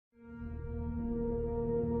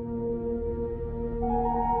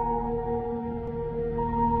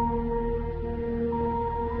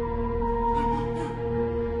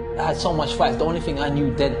had so much fights. The only thing I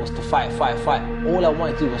knew then was to fight, fight, fight. All I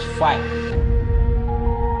wanted to do was fight.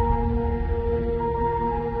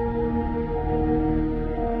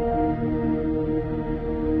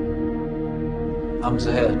 I'm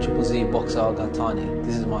Zuhair, Triple Z Boxer Al-Ghatani.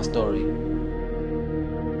 This is my story.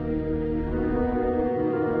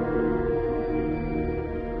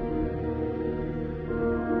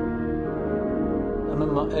 I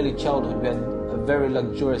remember my early childhood, we had a very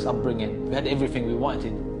luxurious upbringing. We had everything we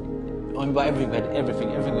wanted. I mean, by everything, we had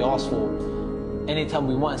everything we asked for. Anytime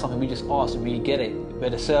we wanted something, we just asked and we get it. We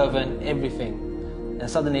had a servant, everything. And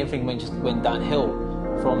suddenly everything just went downhill,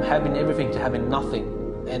 from having everything to having nothing.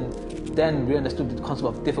 And then we understood the concept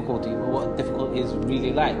of difficulty, what difficulty is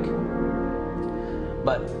really like.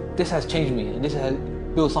 But this has changed me, and this has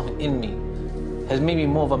built something in me. Has made me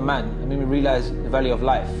more of a man, and made me realize the value of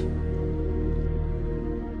life.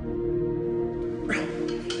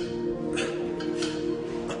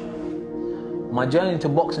 My journey into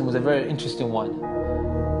boxing was a very interesting one.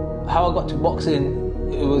 How I got to boxing,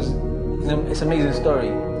 it's an amazing story.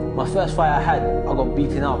 My first fight I had, I got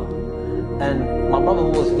beaten up. And my brother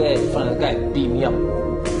who was there in front of the guy beat me up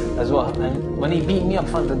as well. And when he beat me up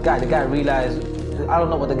in front of the guy realized, I don't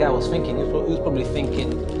know what the guy was thinking. He was probably thinking,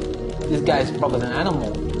 this guy's brother's an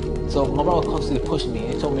animal. So my brother constantly pushed me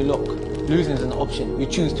and he told me, look, losing is an option. You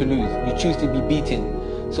choose to lose. You choose to be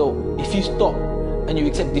beaten. So if you stop and you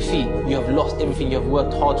accept defeat, you have lost everything you have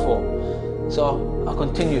worked hard for. So I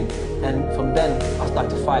continued, and from then I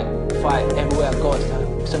started to fight everywhere I go. I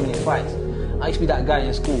started so many fights. I used to be that guy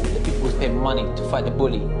in school that people would pay money to fight the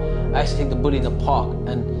bully. I used to take the bully in the park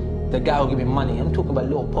and the guy would give me money. I'm talking about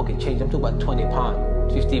little pocket change. I'm talking about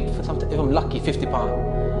 £20, 50, if I'm lucky, £50.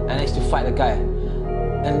 And I used to fight the guy.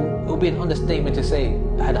 And it would be an understatement to say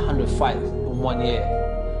I had 100 fights in 1 year.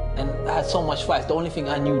 And I had so much fights. The only thing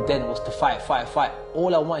I knew then was to fight, fight, fight.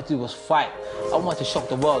 All I wanted to do was fight. I wanted to shock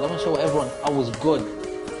the world. I wanted to show everyone I was good.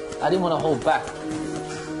 I didn't want to hold back.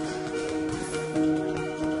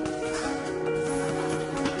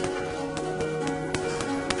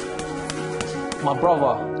 My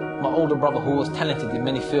brother, my older brother, who was talented in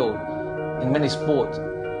many fields, in many sports,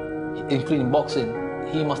 including boxing,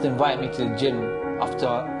 he must invite me to the gym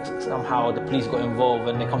after somehow the police got involved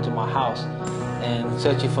and they come to my house and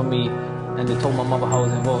searching for me, and they told my mother I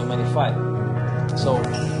was involved in many fights. So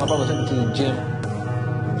my brother took me to the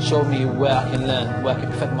gym, showed me where I can learn, where I can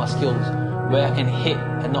perfect my skills, where I can hit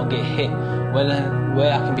and not get hit,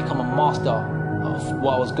 where I can become a master of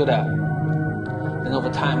what I was good at. And over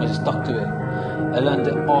time I just stuck to it. I learned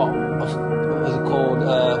the art of, what's it called,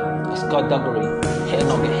 skullduggery, hit and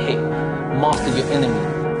not get hit, master your enemy,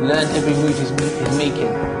 learn every move he's making,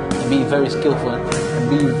 and be very skillful and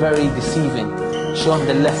be very deceiving, show him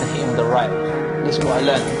the left and hit him with the right. This is what I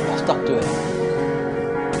learned, I stuck to it.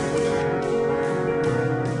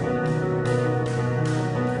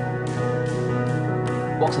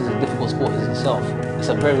 Boxing is a difficult sport in itself. It's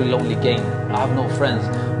a very lonely game. I have no friends.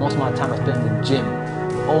 Most of my time I spend in the gym.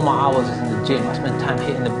 All my hours is in the gym. I spend time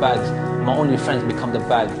hitting the bags. My only friends become the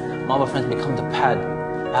bag. My other friends become the pad.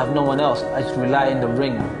 I have no one else. I just rely in the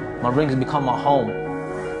ring. My ring has become my home.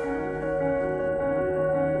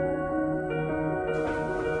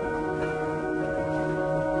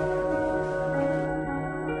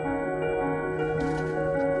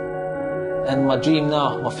 And my dream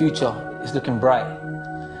now, my future, is looking bright.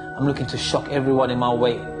 I'm looking to shock everyone in my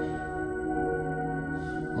way.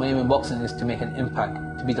 My aim in boxing is to make an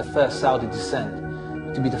impact, to be the first Saudi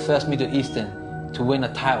descent, to be the first Middle Eastern to win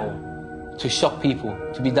a title, to shock people,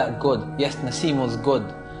 to be that good. Yes, Nassim was good,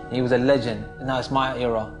 and he was a legend, and now it's my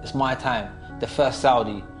era, it's my time, the first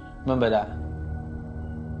Saudi. Remember that.